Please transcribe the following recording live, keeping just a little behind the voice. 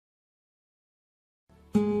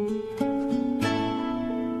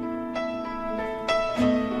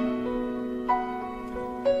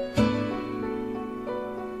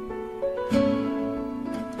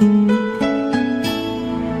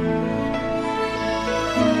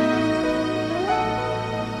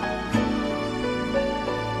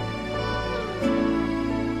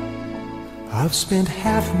I've spent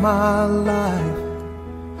half my life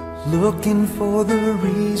looking for the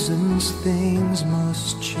reasons things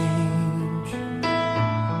must change,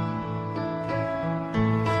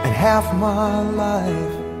 and half my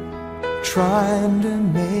life trying to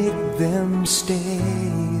make them stay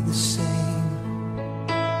the same.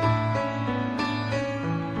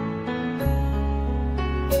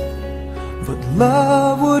 But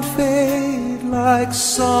love would fade like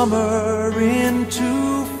summer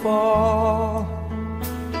into fall.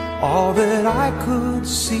 All that I could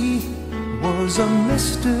see was a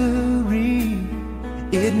mystery.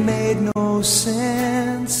 It made no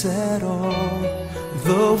sense at all.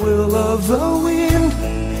 The will of the wind,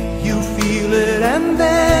 you feel it and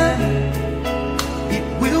then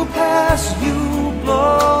it will pass you,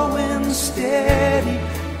 blowing steady.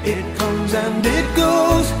 It comes and it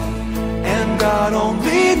goes, and God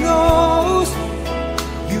only knows.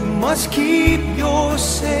 You must keep your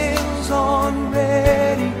sails on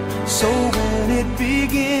ready, so when it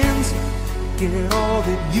begins, get all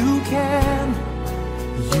that you can.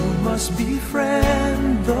 You must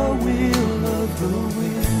befriend the will of the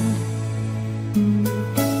wind.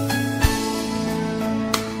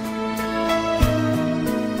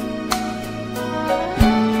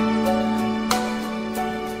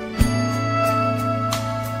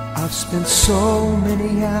 I've spent so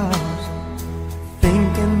many hours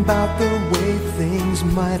thinking about the way things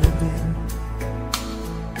might have been,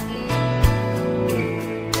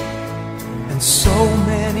 and so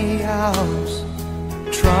many hours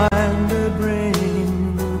trying to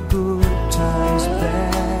bring the good times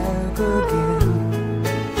back again.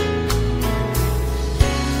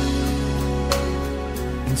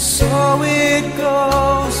 And so it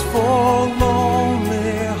goes for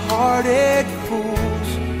lonely hearted fools.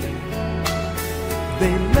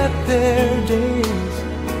 They let their days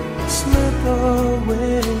slip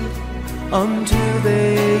away until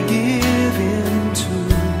they give in to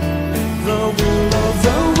the will of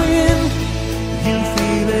the wind. You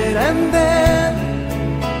feel it and then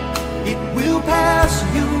it will pass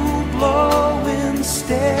you, blowing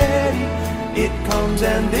steady. It comes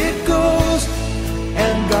and it goes,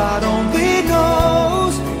 and God only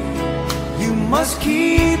knows. You must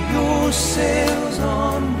keep your sails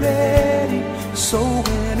on ready, so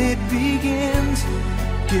when it begins,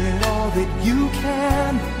 get all that you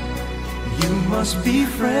can. You must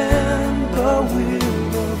befriend the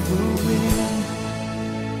will of the wind.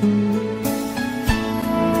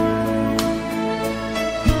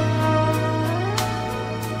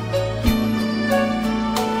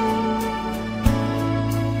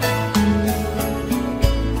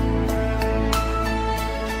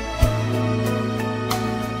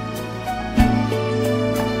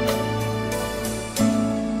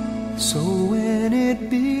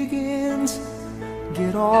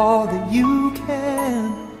 All that you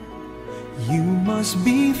can, you must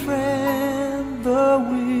befriend the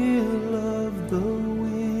will of the wind.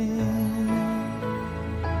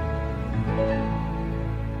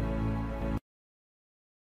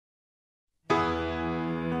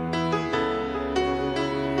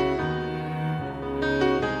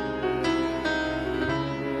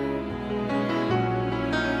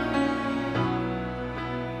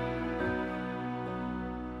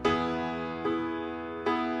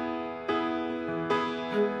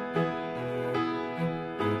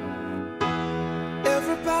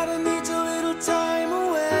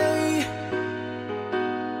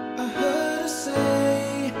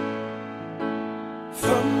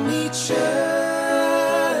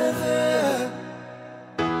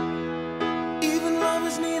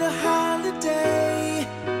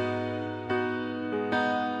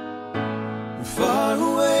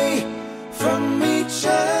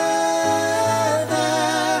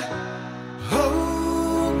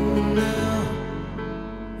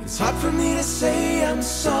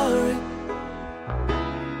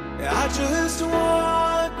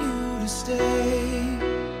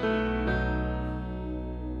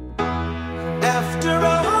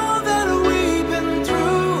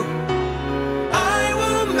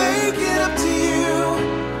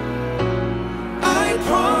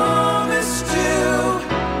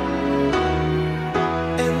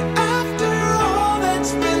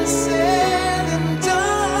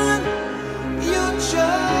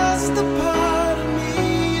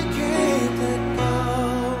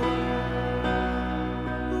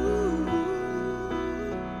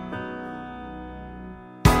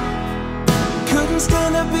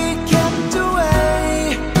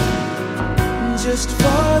 Just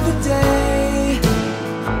for the day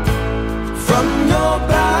from your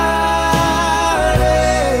body,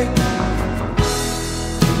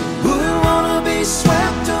 wouldn't wanna be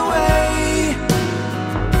swept away.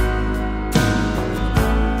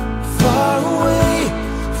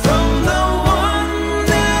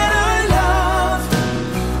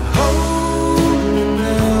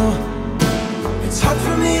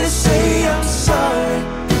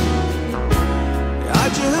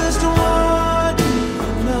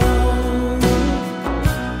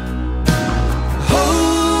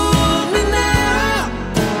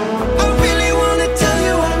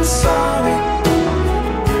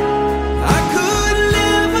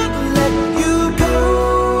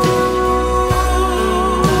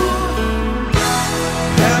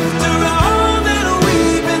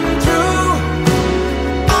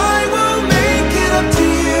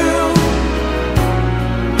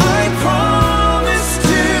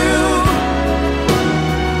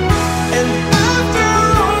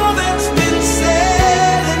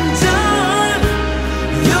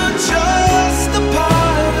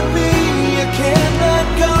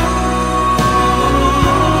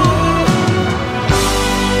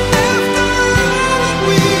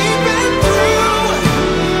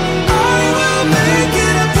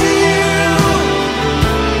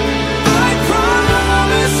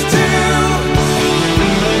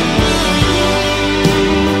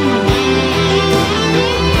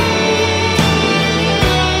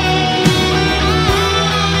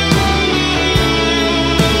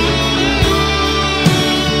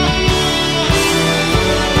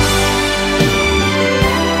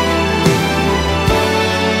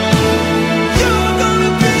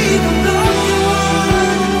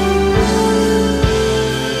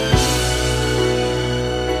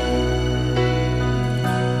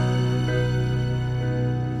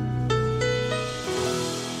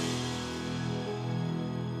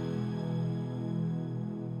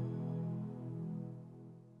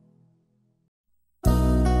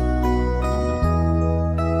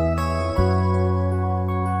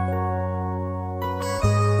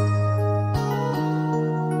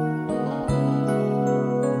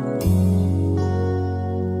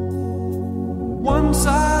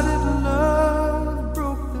 One-sided love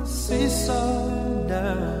broke the seesaw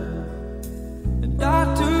down, and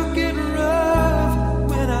I took it rough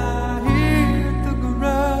when I hit the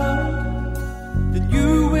ground. Then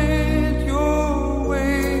you went your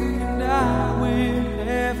way and I went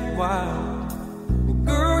half wild. Well,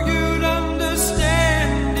 girl, you'd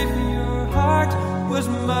understand if your heart was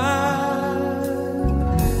mine.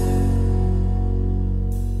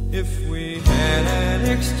 If we had an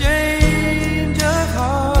exchange of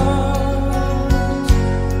hearts,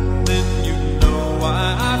 then you know why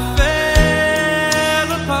I fell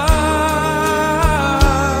apart.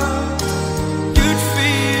 You'd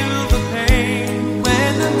feel the pain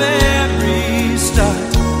when the memories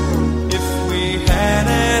start. If we had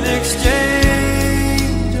an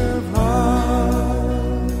exchange of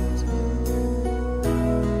hearts,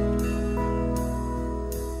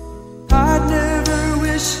 I'd never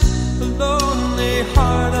wish a lonely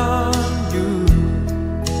heart on you.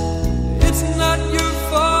 It's not your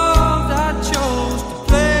fault I chose to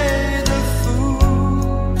play the fool.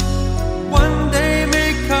 One day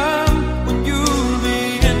may come when you'll be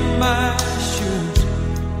in my shoes.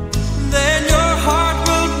 Then your heart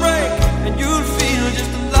will break and you'll feel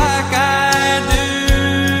just like I do.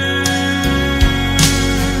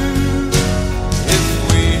 If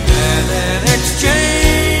we had an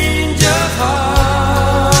exchange of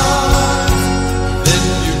hearts, then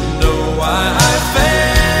you know why I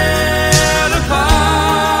fell apart.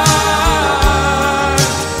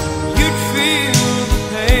 You'd feel the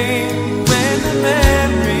pain when the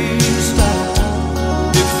memories start.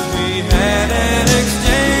 If we had an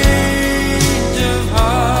exchange of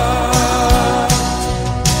hearts.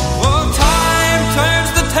 Oh, time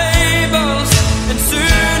turns the tables, and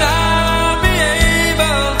soon I'll be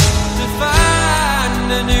able to find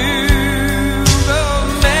a new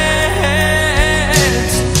romance.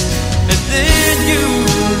 And then you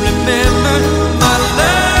remember my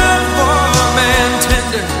love warm and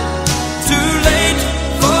tender. Too late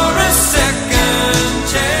for a second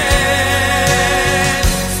chance.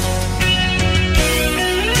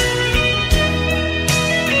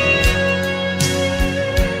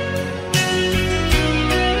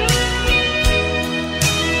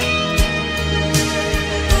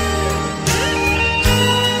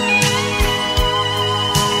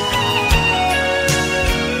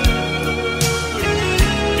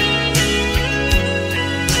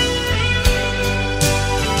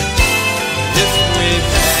 If we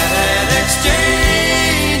had an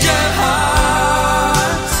exchange of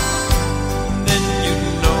hearts, then you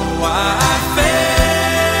know why I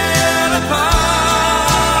fell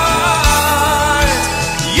apart.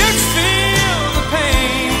 You'd feel the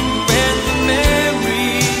pain when the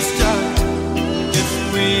memories start. If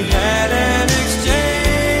we had an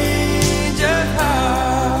exchange of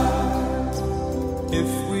hearts,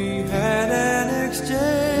 if we had an exchange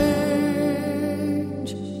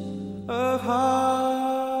of hearts.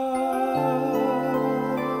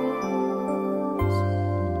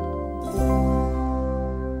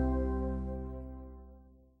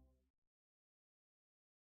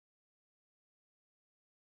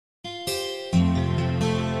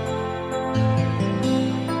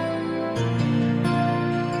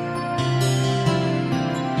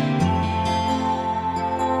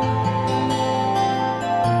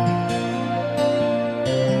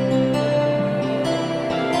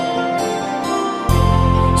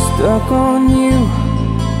 Stuck on you,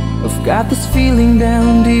 I've got this feeling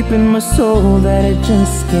down deep in my soul that I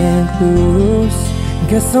just can't lose.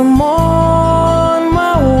 Guess I'm on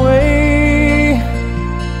my way.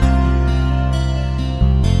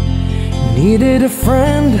 Needed a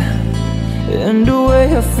friend, and the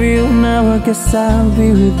way I feel now, I guess I'll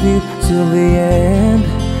be with you till the end.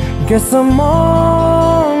 Guess I'm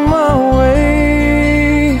on my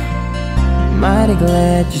way. Mighty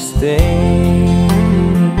glad you stayed.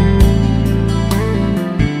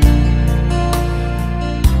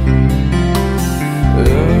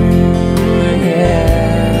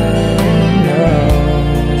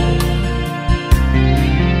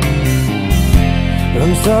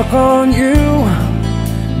 I'm stuck on you,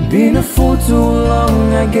 been a fool too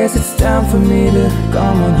long. I guess it's time for me to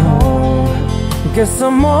come on home. Guess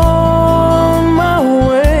I'm on my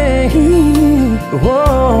way.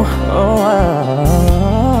 Whoa, oh,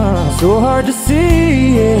 so hard to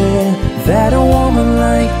see, yeah, that a woman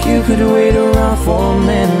like you could wait around for a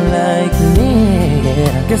man like me.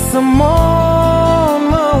 Yeah. Guess I'm on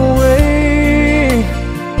my way.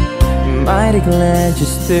 Mighty glad you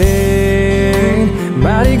stayed.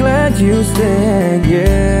 Mighty glad you stayed,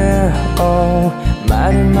 yeah. Oh,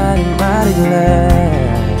 mighty, mighty, mighty glad,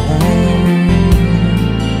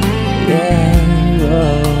 yeah.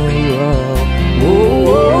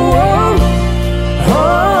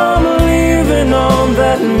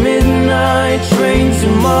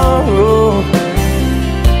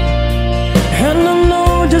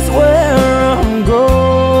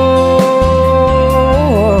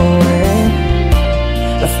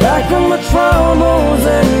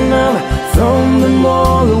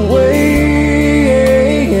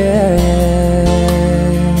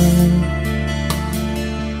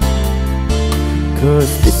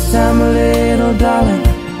 'cause this time, little darling,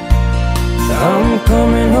 I'm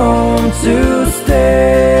coming home to stay.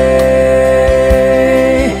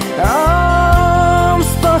 I'm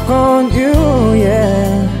stuck on you,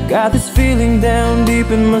 yeah. Got this feeling down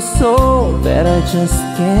deep in my soul that I just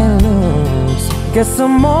can't lose. Guess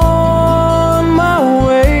I'm on my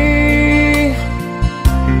way.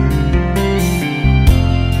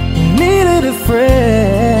 Needed a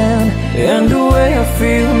friend, and the way I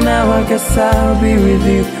feel now, I guess I'll be with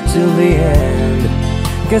you till the end.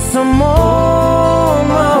 Guess I'm on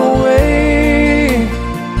my way.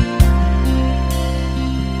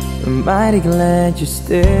 I'm mighty glad you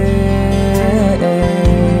stayed.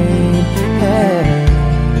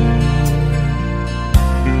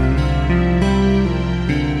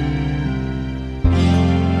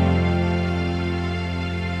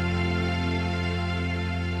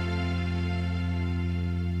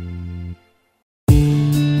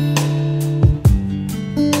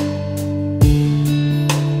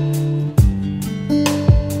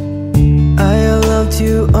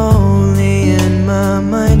 You only in my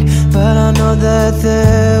mind, but I know that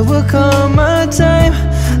there will come a time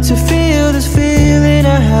to feel this feeling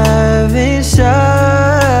I have inside.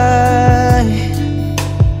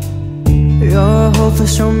 You're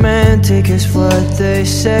hopeless romantic is what they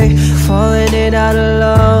say, falling in out of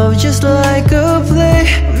love just like a play.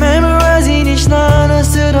 Memorizing each line, I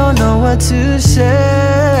still don't know what to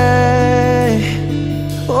say.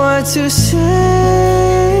 What to say?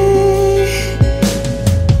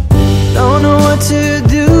 Don't know what to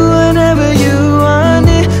do whenever you want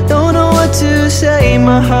it. Don't know what to say,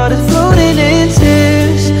 my heart is floating in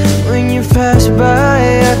tears. When you pass by,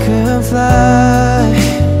 I could fly.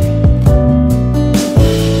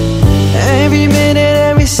 Every minute,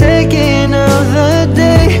 every second of the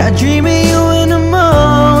day, I dream of you in a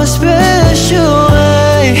more special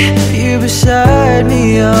way. You beside me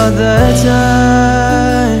all the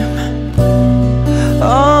time,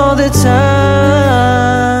 all the time.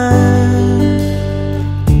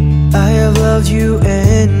 You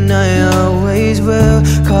and I always will.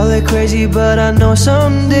 Call it crazy, but I know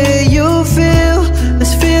someday you'll feel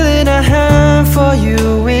this feeling I have for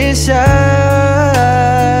you inside.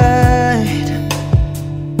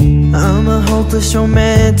 I'm a hopeless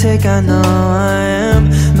romantic, I know I am.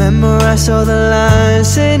 Memorized all the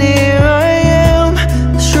lines and here I am,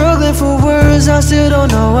 struggling for words, I still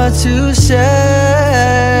don't know what to say.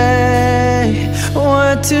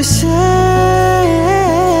 What to say?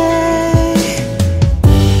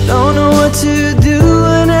 Don't know what to do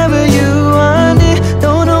whenever you want it.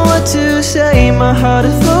 Don't know what to say, my heart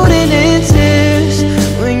is floating in tears.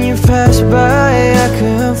 When you pass by, I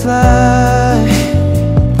could fly.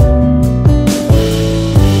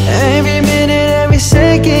 Every minute, every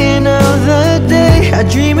second of the day, I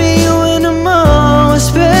dream of you in a more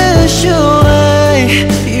special way.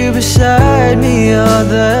 You beside me all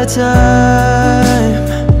the time.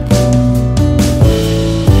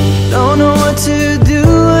 Don't know what to do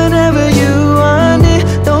whenever you want it.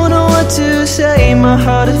 Don't know what to say, my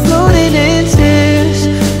heart is floating in tears.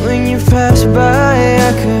 When you pass by,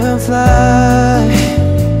 I could fly.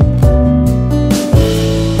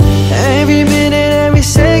 Every minute, every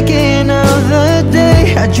second of the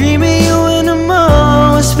day, I dream of you in a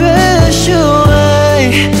more special way.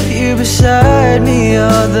 You beside me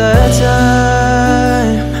all the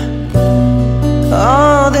time,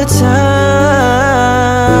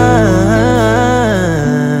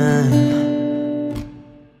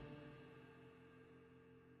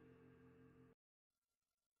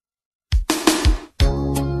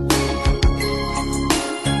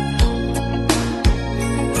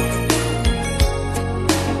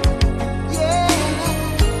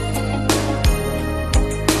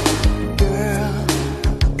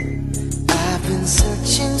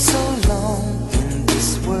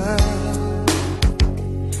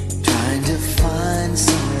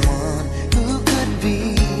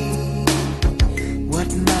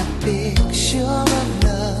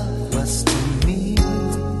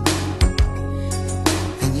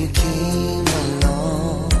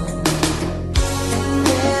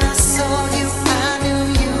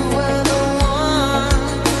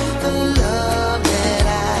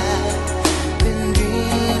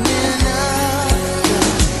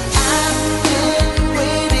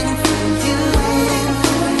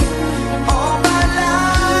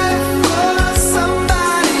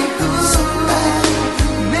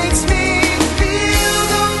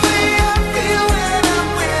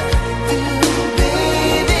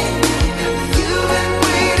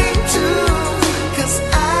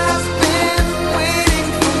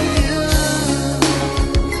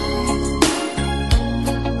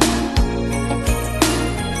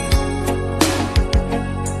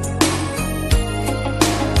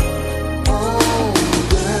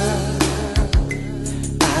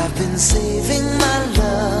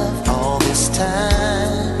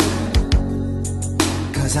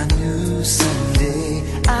 'cause I knew someday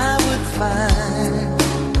I would find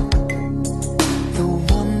the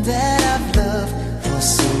one that I've loved for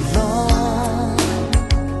so long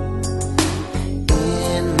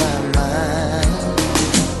in my mind.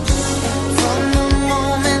 From the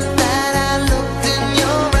moment that I looked in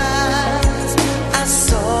your eyes, I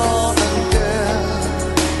saw the girl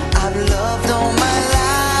I've loved all my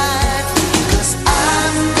life. 'Cause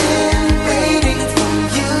I've been waiting for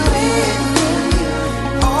you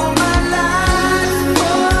all my life,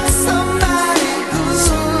 for somebody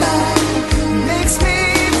who makes me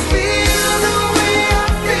feel the way I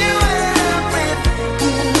feel when I'm with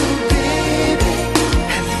you, baby.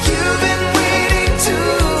 Have you been waiting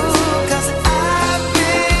too? 'Cause I've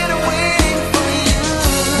been waiting for you.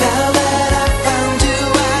 Now that I found you,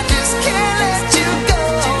 I just can't let you go.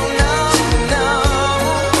 No, no,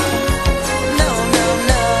 no, no,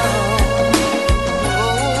 no.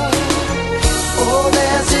 Oh,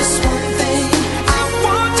 there's just one thing I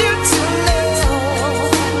want you to know.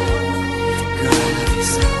 Girl, I love you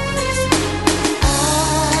so.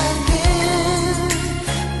 I've been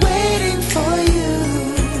waiting for you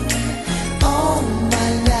all my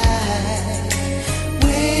life,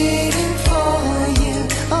 waiting for you.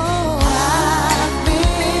 Oh, I've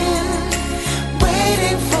been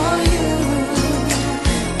waiting for you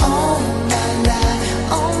all my life,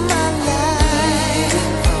 all my life.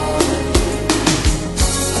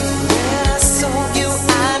 When I saw you,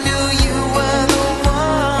 I knew you were the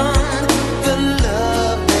one, the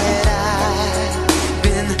love that I've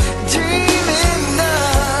been dreaming of.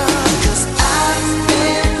 'Cause I've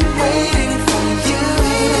been waiting for you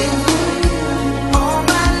all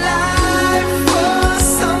my life, for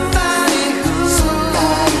somebody who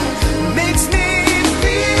makes me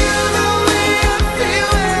feel the way I feel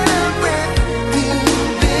when I'm with you,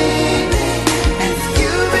 baby. And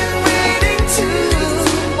you've been waiting too.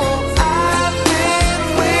 Oh, I've been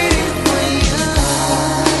waiting for you.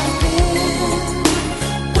 I've been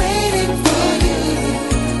waiting for you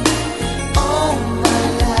all my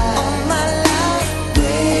life,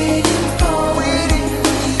 waiting for you.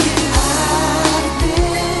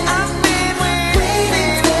 I've been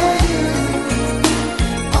waiting for you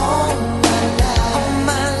all my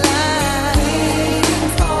life, waiting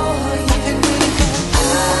for you.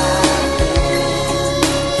 I've been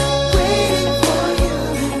waiting for you,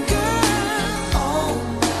 girl, all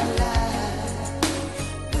my life,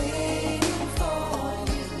 waiting for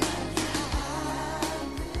you.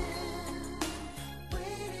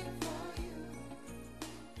 Waiting for you.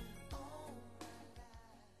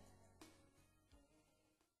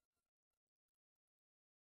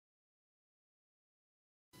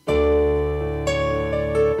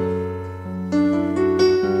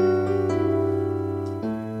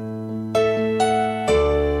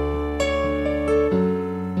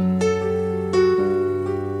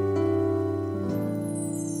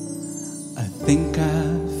 I think I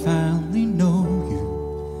finally know you.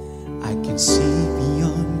 I can see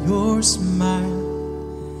beyond your smile.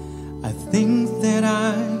 I think that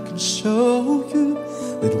I can show you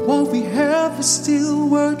that what we have is still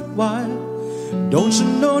worthwhile. Don't you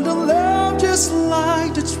know the love just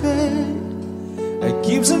like the thread that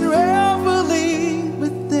keeps unraveling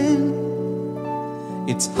within?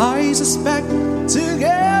 It ties us back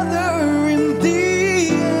together in the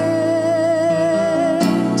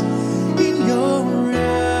end. In your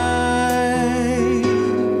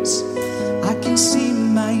eyes, I can see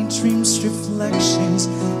my dreams' reflections.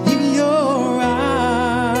 In your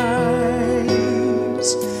eyes,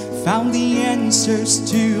 found the answers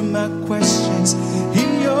to my questions. In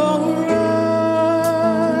your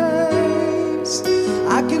eyes,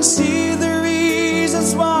 I can see the reasons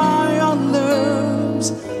why our love's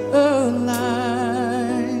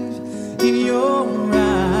alive. In your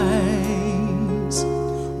eyes,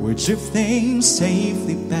 we're drifting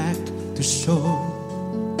safely back to shore.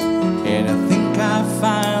 And I think I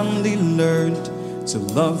finally learned to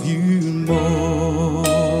love you more.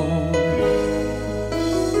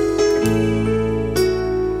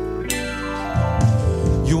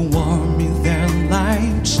 You warn me that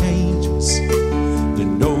life changes, that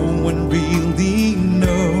no one really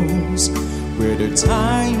knows. Where the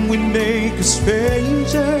time would make us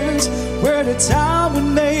strangers, where the time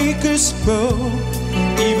would make us grow.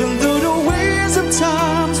 Even though the ways of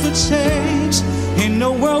times will change, in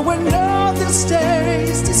a world where nothing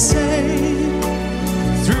stays the same,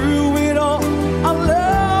 through it all, our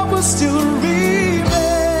love will still remain.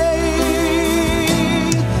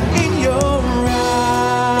 In your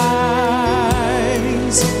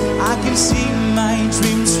eyes, I can see my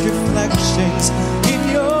dreams' reflections. In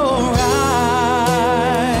your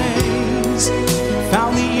eyes,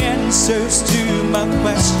 found the answers to my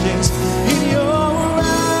questions. In your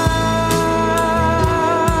eyes,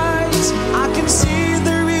 I can see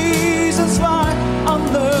the reasons why I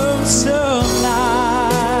love so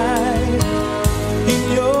light.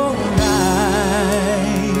 In your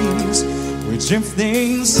eyes, we're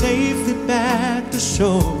drifting safely back to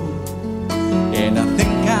shore, and I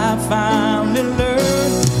think I finally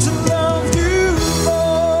learned to love you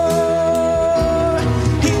more.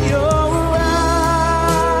 In your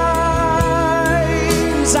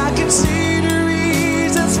eyes, I can see the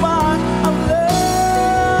reasons why I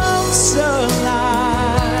love so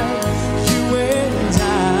light. You and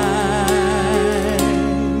I,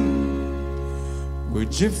 we're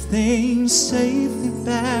drifting safely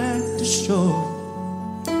back to shore,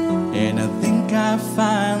 and I think I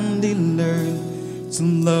finally learned to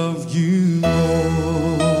love you more.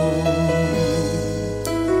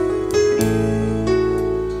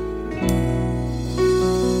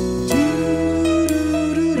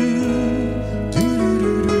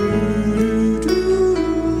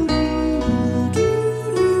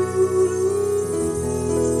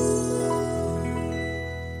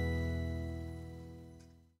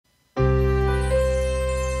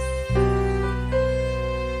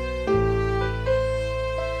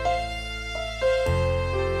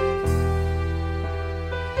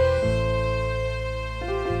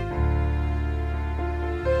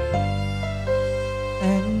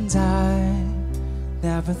 And I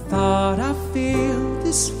never thought I'd feel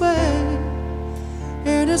this way.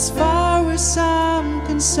 And as far as I'm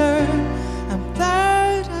concerned, I'm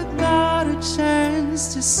glad I got a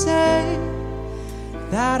chance to say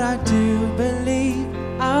that I do believe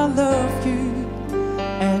I love you.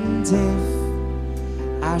 And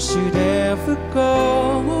if I should ever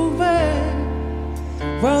go away,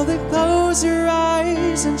 well, then close your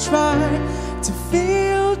eyes and try to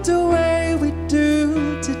feel the way we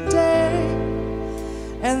do today.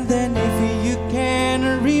 And then if you can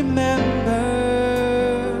remember,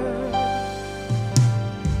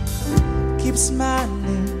 keep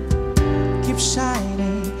smiling, keep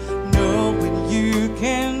shining, knowing you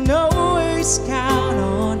can always count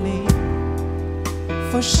on me.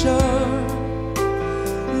 For sure,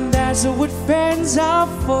 that's what friends are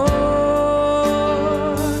for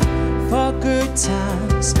good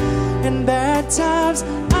times and bad times.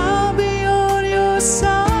 I'll be on your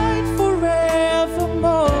side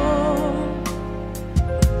forevermore.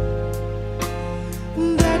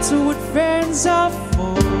 That's what friends are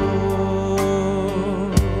for.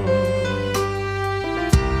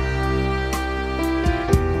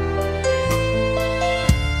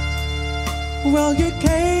 Well, you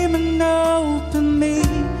came and opened me,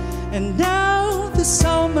 and now there's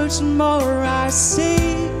so much more I see.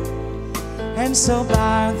 And so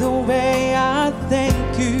by the way, I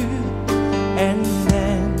thank you. And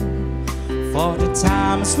then for the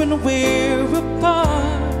times when we're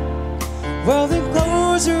apart, well, then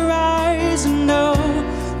close your eyes and know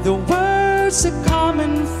the words are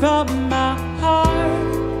coming from my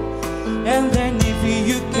heart. And then if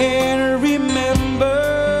you can remember,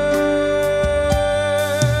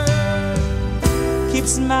 keep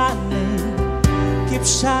smiling, keep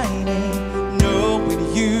shining, knowing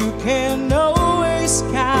you can always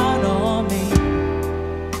count on me.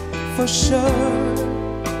 For sure,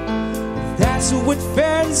 that's what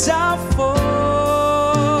friends are for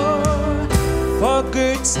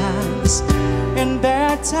good times and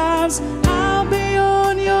bad times. I'll be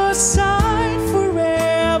on your side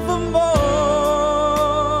forevermore.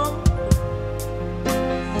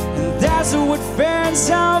 And that's what friends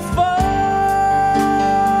are for.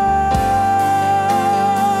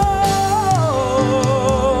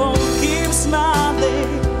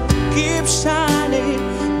 Shining,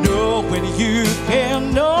 knowing you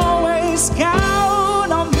can always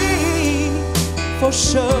count on me. For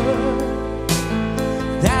sure,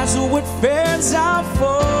 that's what friends are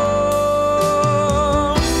for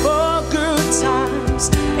good times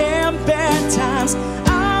and bad times.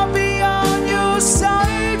 I'll be on your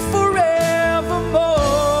side forevermore.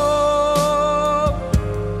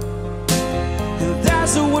 And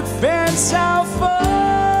that's what friends are for.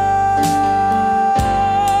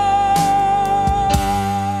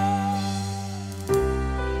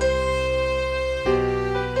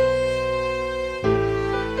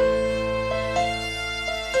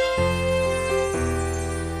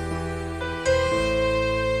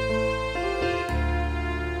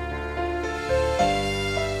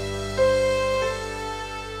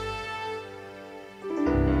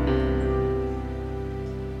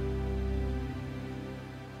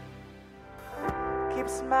 Keep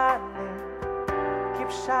smiling, keep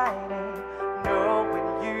shining, knowing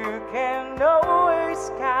you can always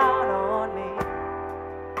count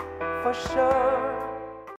for sure.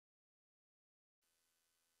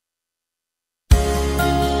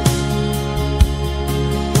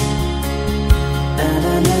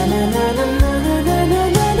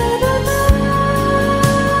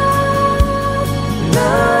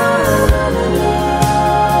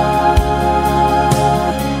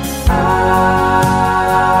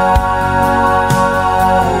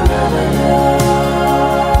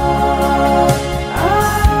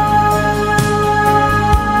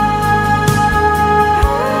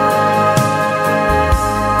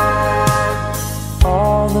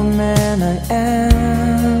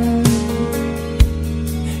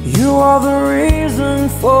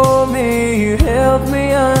 For me, you help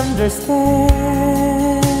me understand.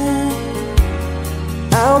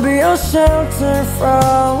 I'll be your shelter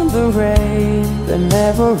from the rain that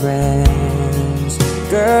never ends.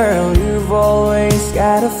 Girl, you've always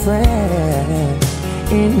got a friend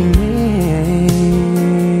in me.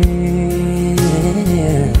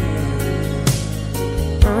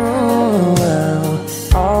 Oh, well,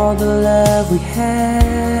 all the love we had,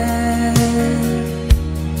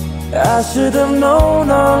 I should have known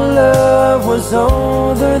our love was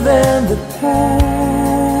older than the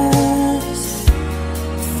past.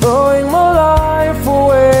 Throwing my life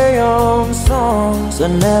away on songs I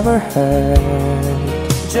never heard,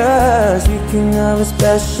 just thinking of a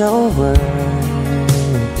special word.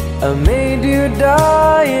 I made you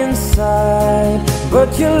die inside,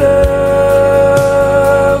 but you love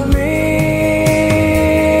me.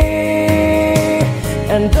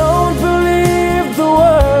 And don't believe the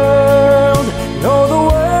world, no, the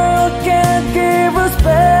world can't give us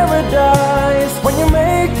paradise. When you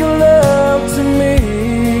make your love to me,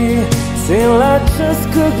 still I just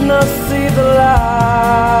could not see the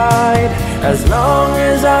light. As long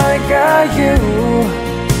as I got you,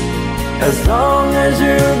 as long as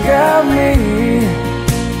you got me,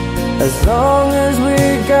 as long as we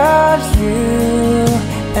got you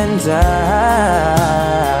and I.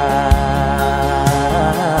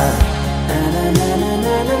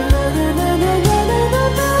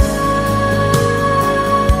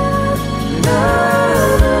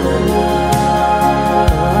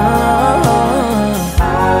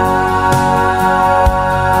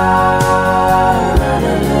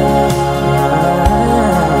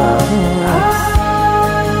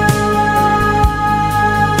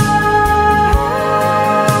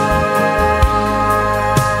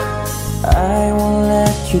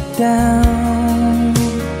 Down.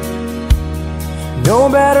 No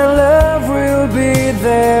better love will be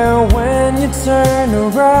there when you turn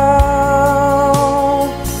around.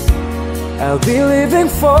 I'll be living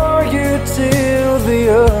for you till the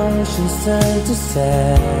oceans turn to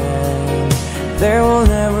sand. There will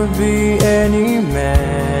never be any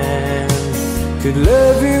man could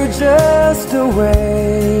love you just the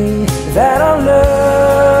way that I love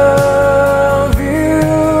you.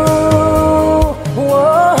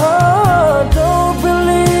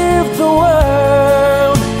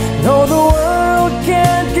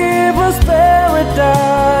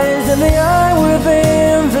 In the eye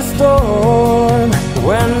within the storm,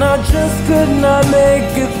 when I just could not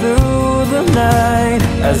make it through the night.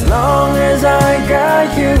 As long as I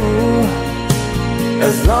got you,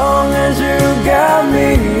 as long as you got me,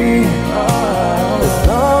 as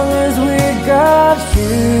long as we got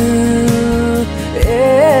you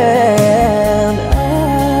and I,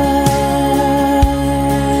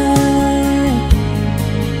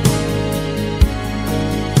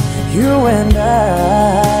 you and I.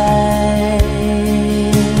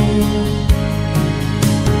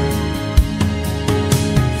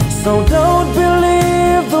 So don't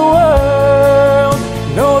believe the world,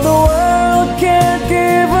 no, the world can't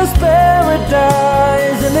give us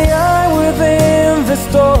paradise. In the eye within the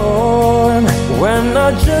storm, when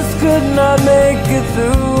I just could not make it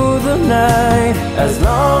through the night. As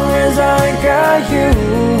long as I got you,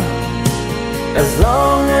 as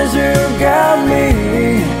long as you got me,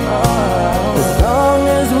 as long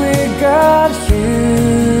as we got you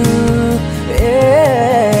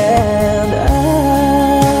and I.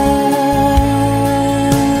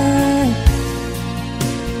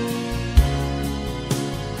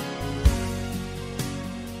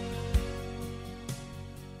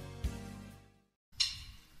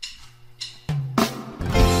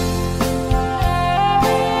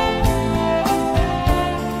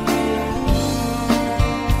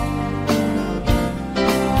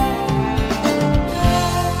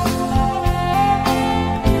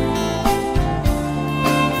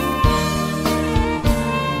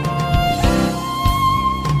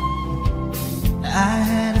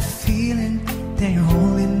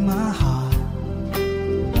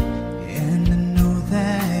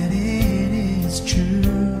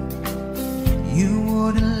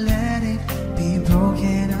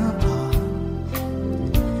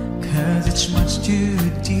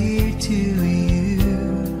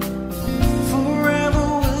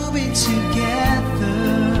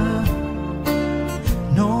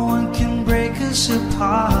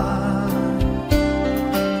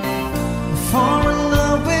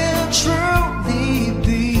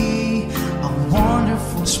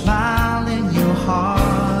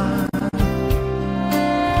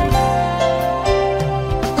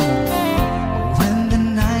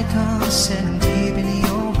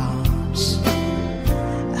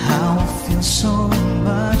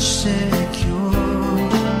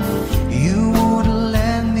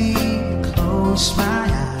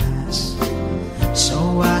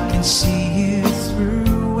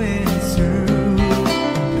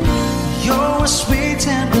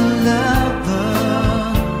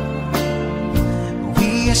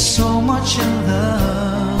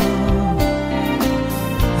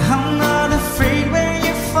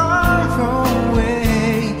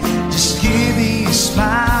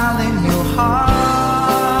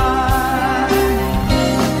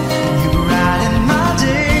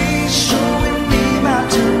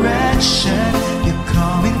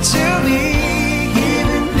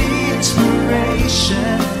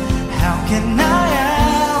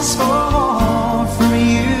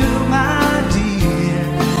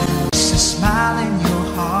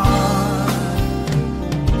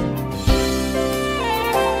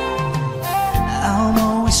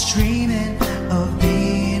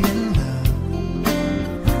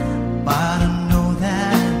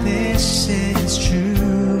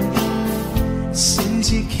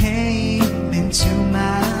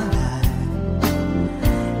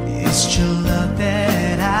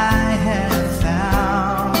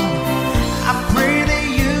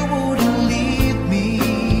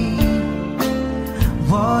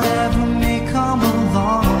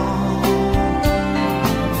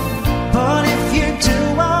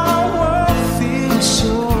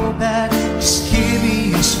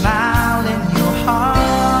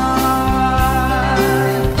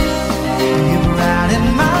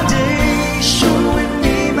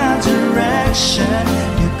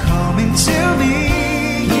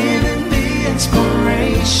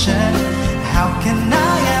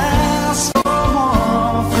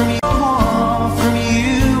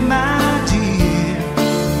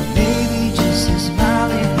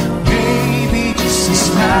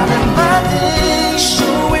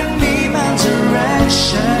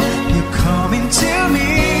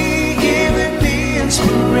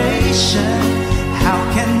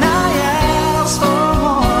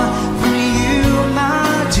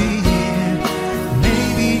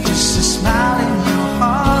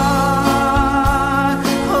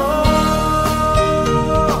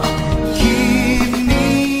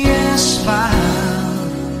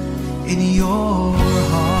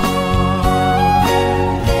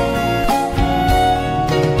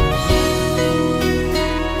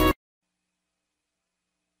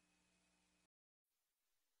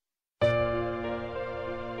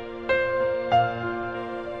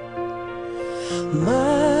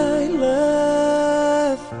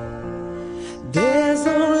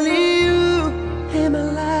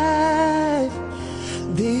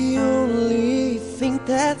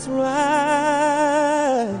 that's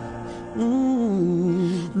right.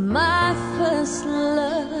 My first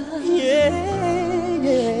love. Yeah,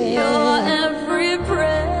 yeah. Your every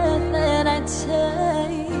breath that I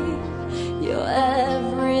take, your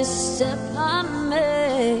every step I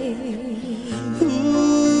make.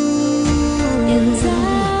 And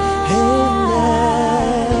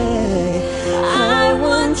I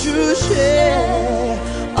want to share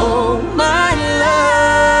all my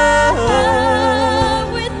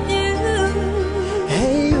love with you.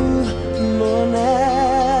 Hey, you, more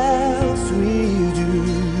else we do.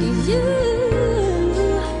 You,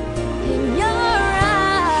 in Your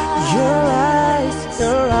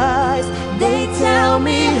eyes, they tell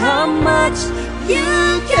me how much you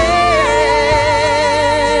care.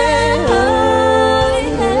 Oh,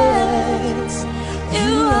 yes,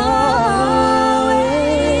 you always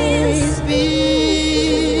Be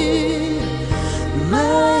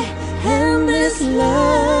my endless love.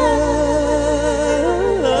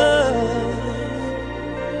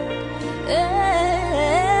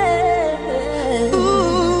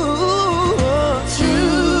 Ooh,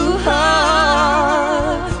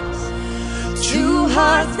 two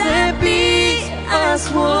hearts that beat as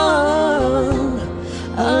one.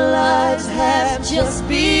 Our lives have just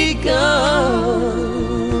begun,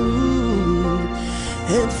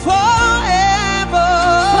 and forever,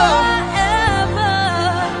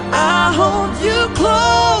 I hold you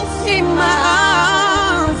close in my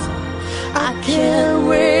arms. I can't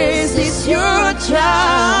resist your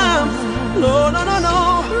charm. No, no, no, no.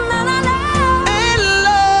 And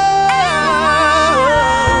love,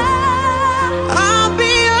 I'll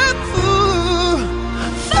be a fool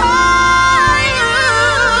for you.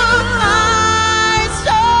 I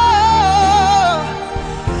saw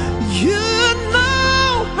you know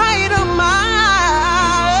I don't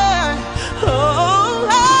mind. Oh,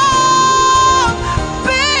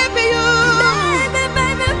 baby,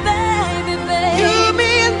 you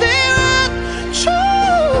mean the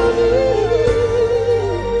truth.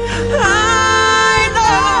 I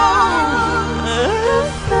know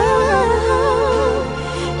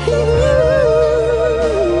you,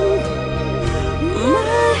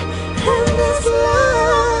 my endless love.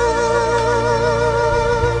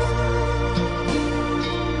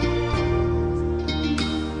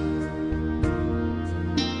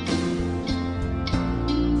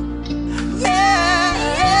 Yeah,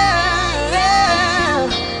 yeah, yeah.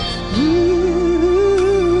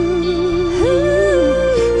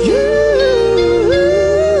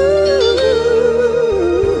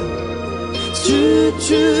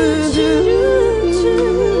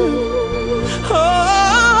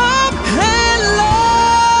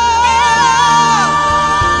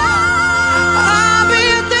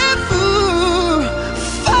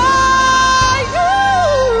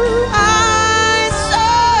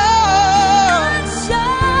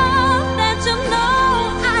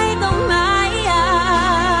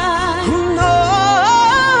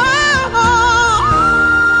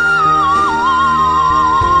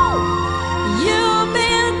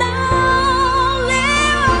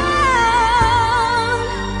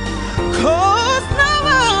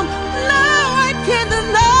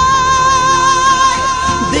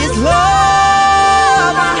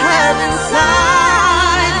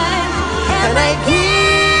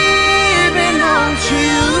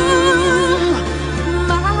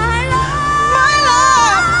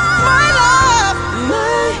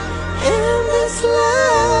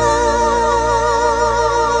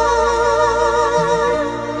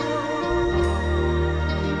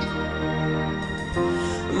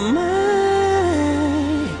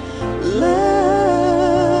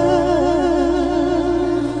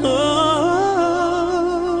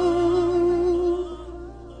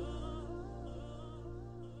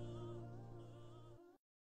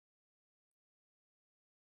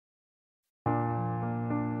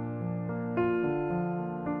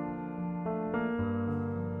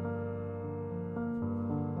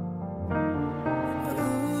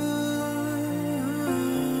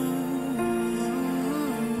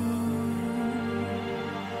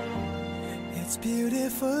 It's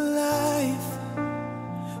beautiful life.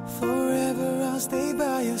 Forever I'll stay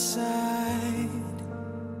by your side.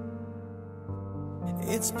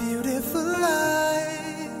 It's beautiful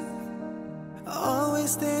life.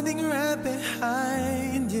 Always standing right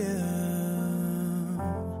behind you.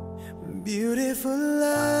 Beautiful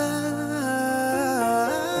life.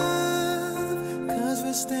 'Cause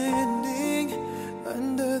we're standing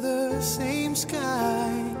under the same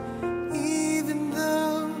sky. Even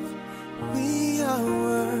though we are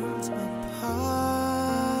worlds apart.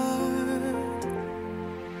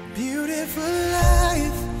 Beautiful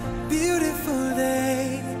life, beautiful day.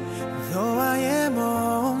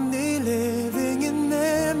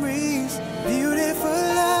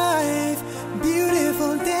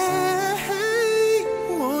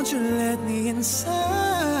 you let me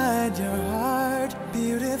inside your heart?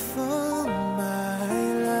 Beautiful, my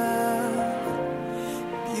love.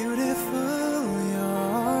 Beautiful,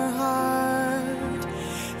 your heart.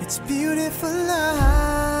 It's beautiful life.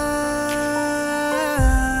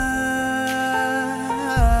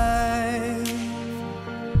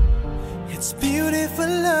 It's beautiful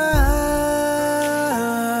life.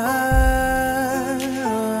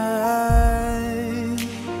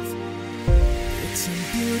 It's a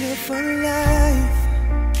beautiful life.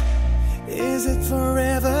 Is it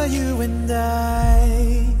forever, you and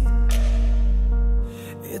I?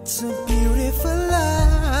 It's a beautiful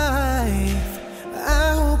life.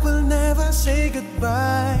 I hope we'll never say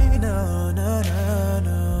goodbye. No, no, no,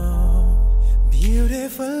 no.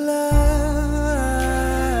 Beautiful love.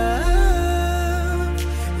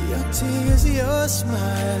 Your tears, your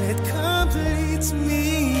smile, it completes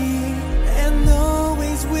me, and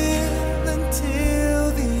always will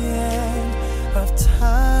until the end of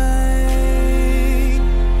time.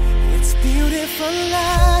 It's beautiful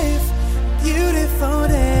life, beautiful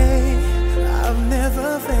day. I've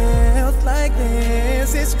never felt like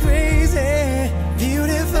this. It's crazy.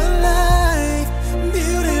 Beautiful life,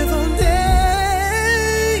 beautiful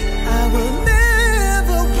day. I will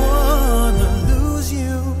never wanna lose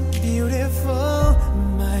you. Beautiful,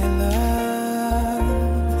 my love.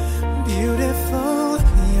 Beautiful,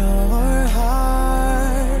 your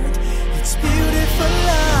heart. It's beautiful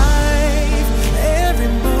life.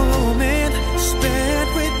 Every moment spent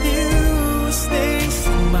with you stays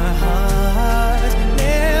in my heart,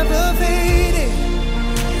 never fading.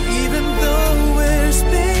 Even though we're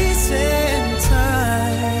space and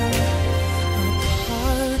time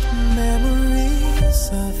apart, memories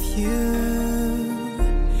of you,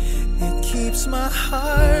 it keeps my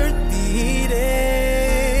heart beating.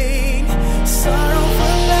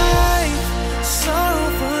 Sorrowful life,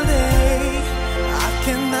 sorrowful day. I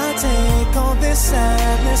cannot take all this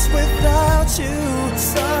sadness without you.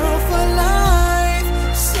 Sorrowful life,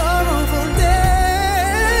 sorrowful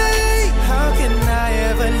day. How can I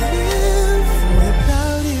ever live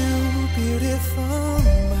without you? Beautiful,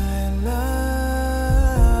 my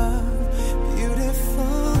love.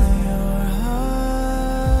 Beautiful, your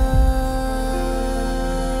heart.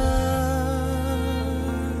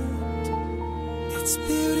 It's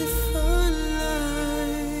beautiful life.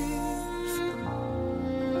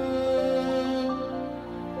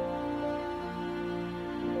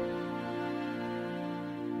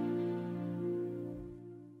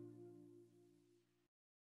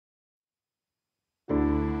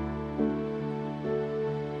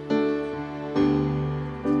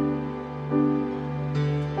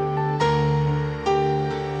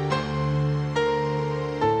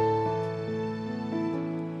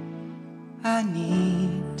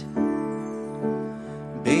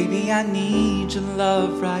 Baby, I need your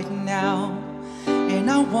love right now. And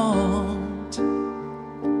I want,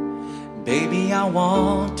 baby, I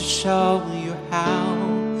want to show you how.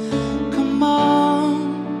 Come on,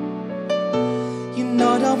 you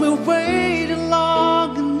know that we waited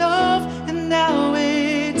long enough, and now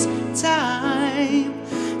it's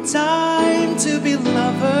time to be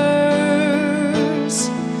lovers.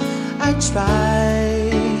 I try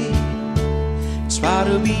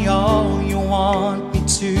to be all you want me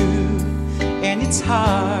to, and it's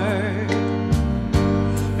hard,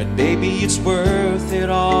 but baby, it's worth it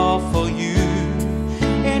all for you.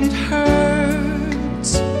 And it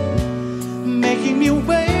hurts making me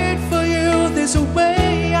wait for you. There's a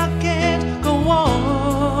way I can't go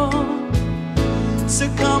on, so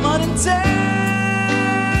come on and take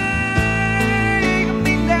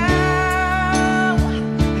me now,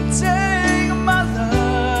 and take my love.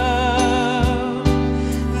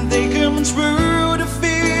 They come true, the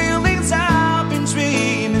feelings I've been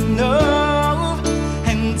dreaming of.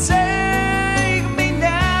 And take me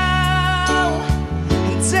now,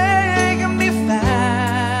 and take me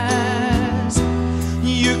fast.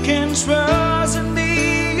 You can trust in me,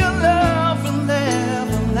 your love will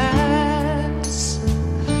never last.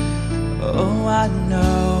 Oh, I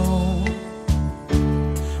know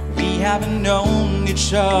we haven't known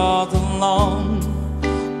each other long,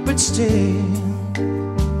 but still,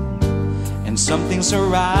 and some things are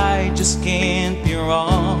right, just can't be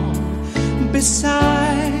wrong.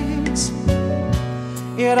 Besides,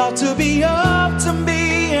 it ought to be up to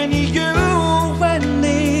me and you when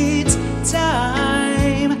it's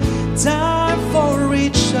time for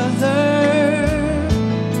each other.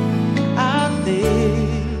 I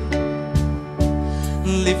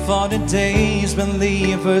live for the days when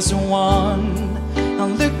leavers won,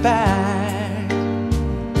 and look back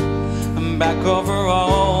over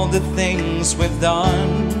all the things we've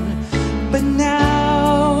done. But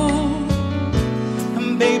now,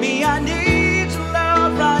 baby, I need your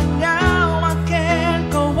love right now. I can't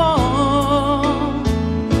go on.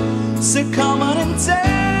 So come on and take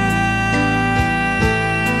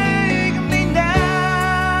me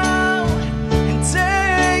now, and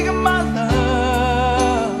take my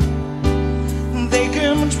love. They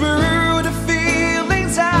come true, the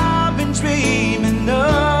feelings I've been dreaming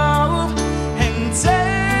of. And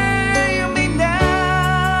take me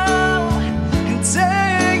now, and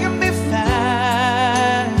take me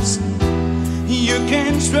fast. You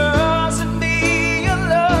can trust in me, your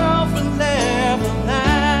love will never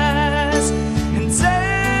last. And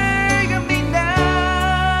take me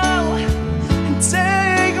now, and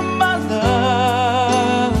take my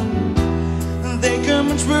love. They come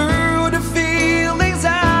true, the feelings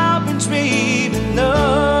I've been dreaming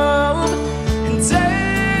of. And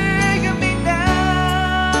take me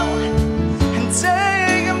now, and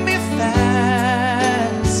take me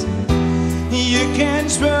fast. You can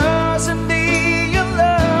trust in me, your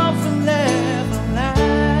love will never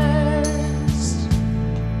last.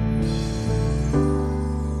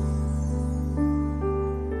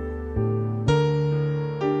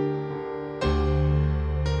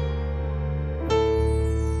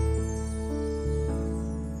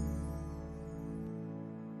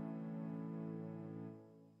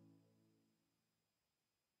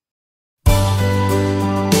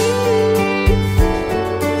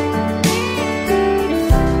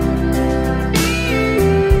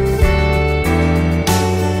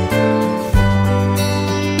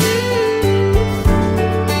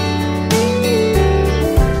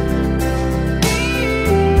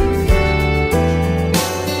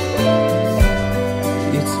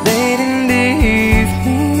 It's late in the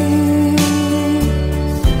evening.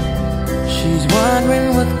 She's wondering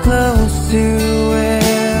what clothes to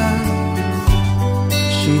wear.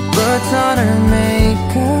 She puts on her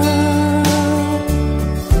makeup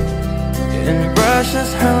and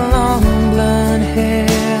brushes her long blonde hair.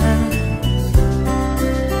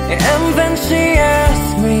 And then she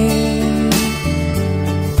asks me,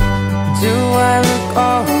 do I look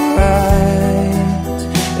alright?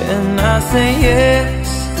 And I say yes,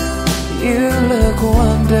 you look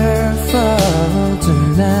wonderful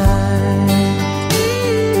tonight.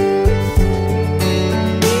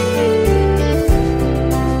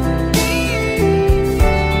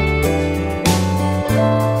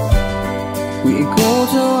 We go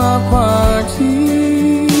to a party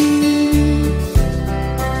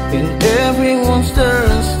and everyone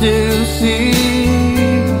starts to see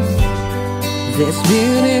this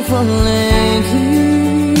beautiful lady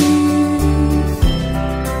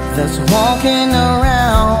that's walking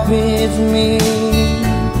around with me.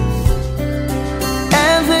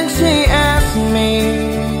 And then she asks me,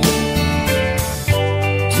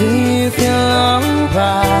 do you feel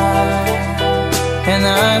alright? And I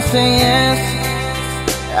say yes,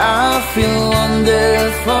 I feel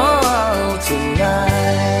wonderful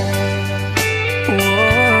tonight.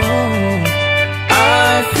 Whoa.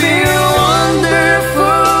 I feel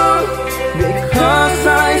wonderful because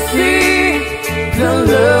I see the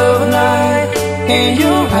love light in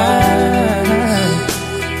your eyes.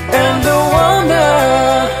 And the wonder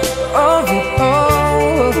of it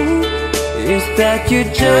all is that you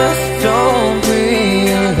just don't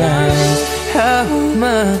realize how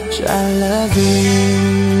much I love you.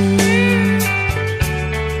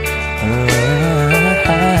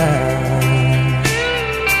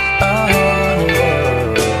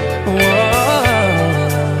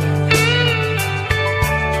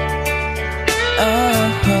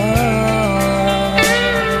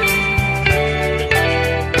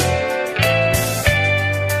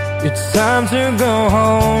 It's time to go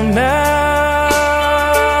home now,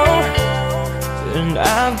 and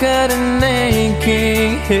I've got an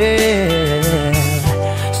aching head.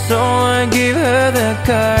 So I give her the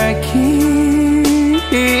car key,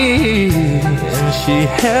 and she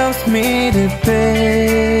helps me to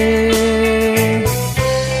pay.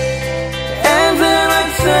 And then I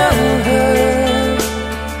tell her,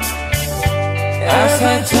 as I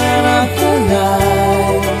turn up the light,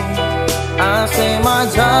 I say, my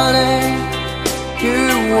darling, you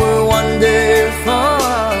were wonderful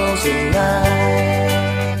tonight.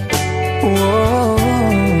 Whoa,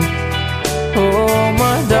 oh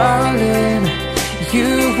my darling, you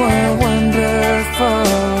were wonderful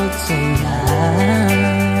tonight.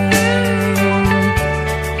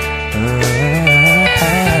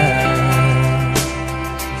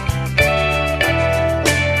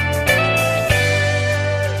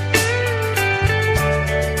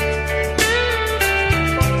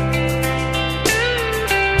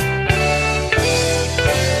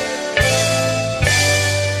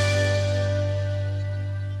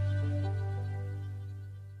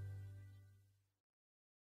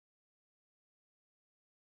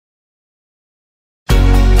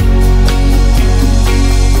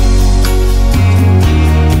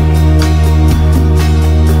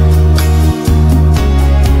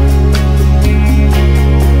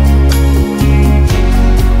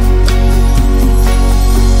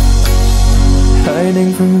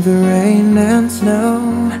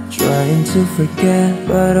 now, trying to forget,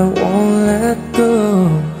 but I won't let go.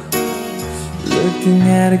 Looking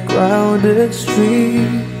at a crowded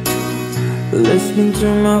street, listening to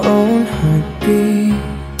my own heartbeat.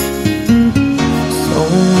 So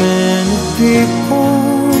many people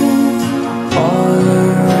all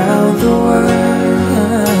around the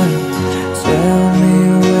world. Tell me,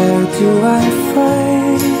 where do I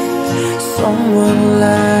find someone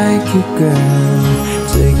like you, girl?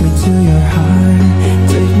 Take me to your heart,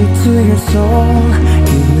 take me to your soul.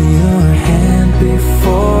 Give me your hand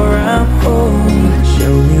before I'm old.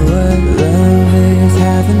 Show me what love is,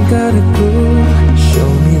 haven't got a clue. Show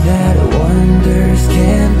me that wonders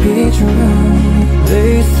can't be true.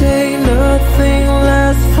 They say nothing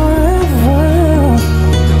lasts forever.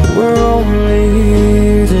 We're only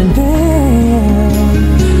here today.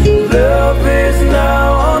 Love is now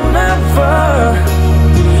or never.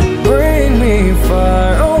 Bring me far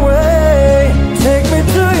away. Take me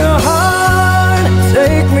to your heart,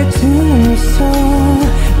 take me to your soul.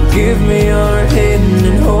 Give me your hand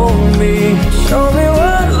and hold me. Show me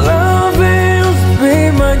what love is, be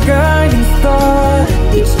my guiding star.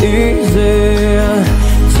 It's easy,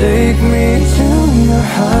 take me to your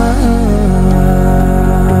heart.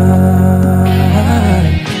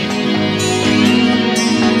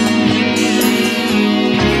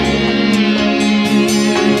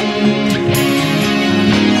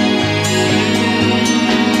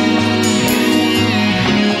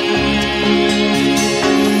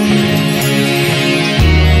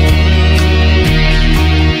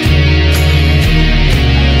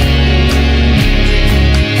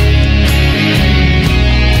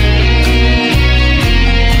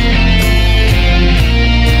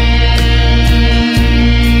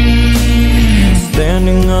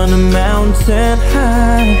 On a mountain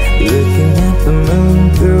high, looking at the moon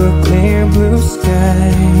through a clear blue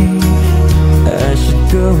sky. I should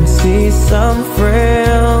go and see some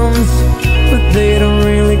friends, but they don't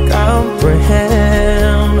really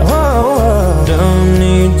comprehend. Oh, don't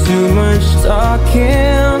need too much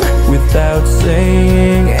talking without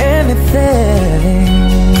saying anything.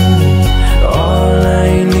 All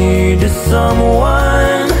I need is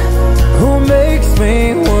someone who makes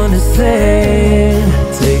me wanna sing.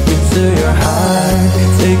 Take me to your heart,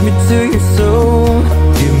 take me to your soul.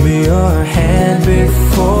 Give me your hand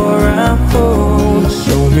before I'm old.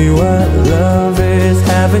 Show me what love is,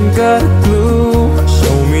 haven't got a clue.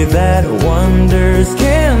 Show me that wonders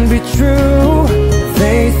can be true.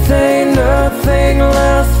 They say nothing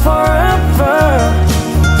lasts forever.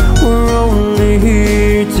 We're only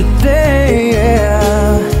here today,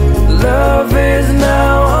 yeah. Love is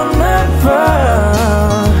now or never.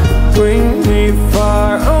 Bring me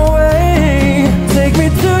far away. Take me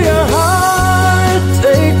to your heart,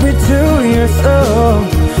 take me to your soul.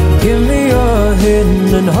 Give me your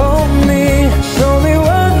hand and hold me. Show me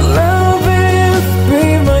what love is, be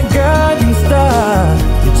my guiding star.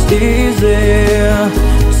 It's easy,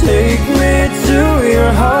 take me to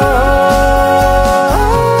your heart.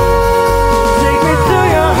 Take me to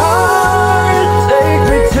your heart, take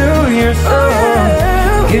me to your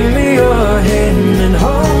soul. Give me your hand and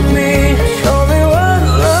hold me. Show me what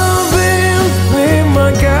love is, be my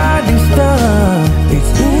guiding star.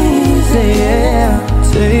 It's easy, yeah.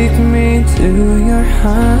 Take me to your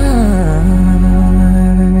heart.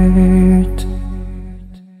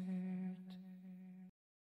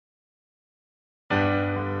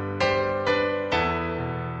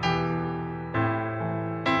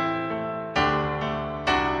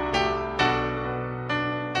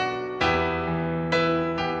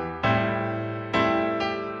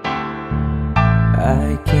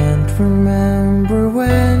 I can't remember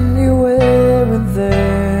when you weren't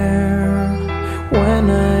there, when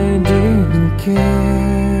I didn't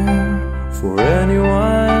care for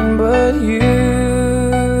anyone but you.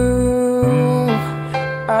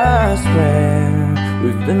 I swear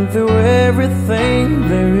we've been through everything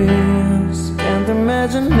there is. Can't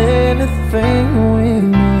imagine anything we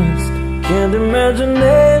missed. Can't imagine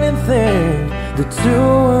anything the two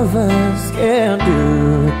of us can do.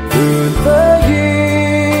 Through the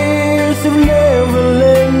years, you've never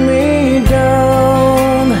let me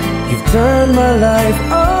down. You've turned my life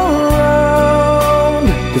around.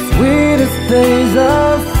 The sweetest days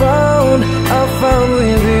I've found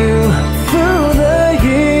with you. Through the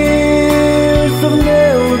years, I've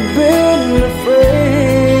never been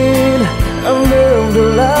afraid. I've lived a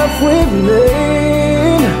life we've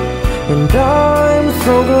made, and I'm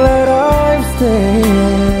so glad I've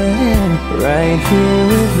stayed right here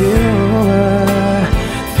with you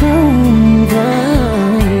through the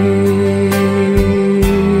years.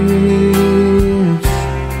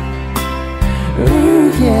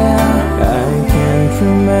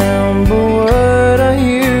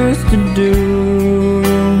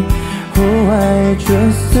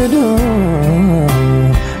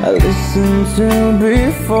 listened to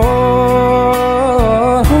before.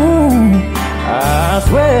 I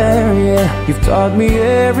swear, yeah, you've taught me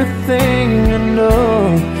everything I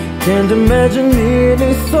know. Can't imagine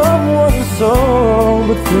needing someone so.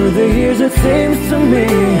 But through the years it seems to me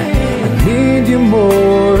I need you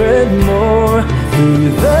more and more. Through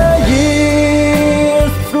the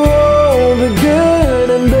years, through all the good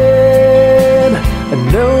and bad, I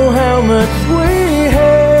know how much we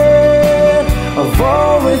had. I've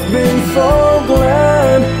always been so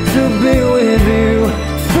glad to be with you.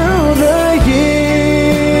 Through the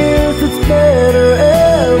years, it's better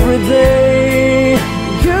every day.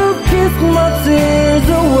 You kissed my tears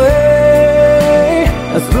away.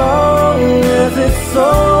 As long as it's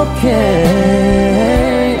okay,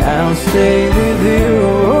 I'll stay with you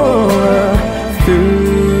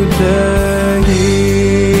through the years.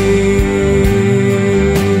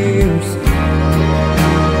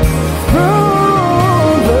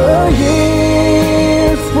 Through the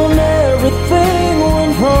years, when everything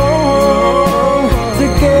went wrong,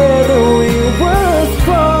 together we were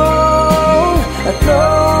strong. I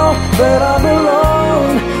know that I belong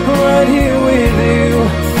right here with you.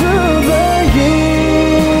 Through the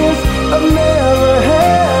years, I've never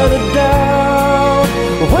had a doubt.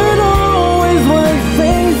 We'd always work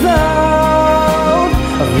things out.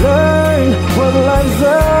 I've learned what life's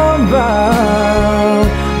about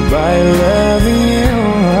by loving you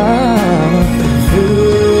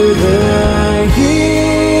through the years.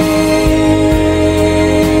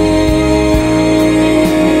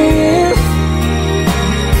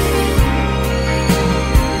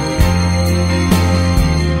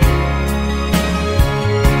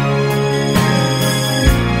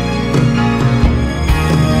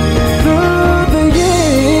 Through the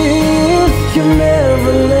years, you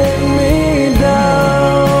never let me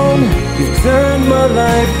down. You turned my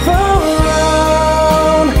life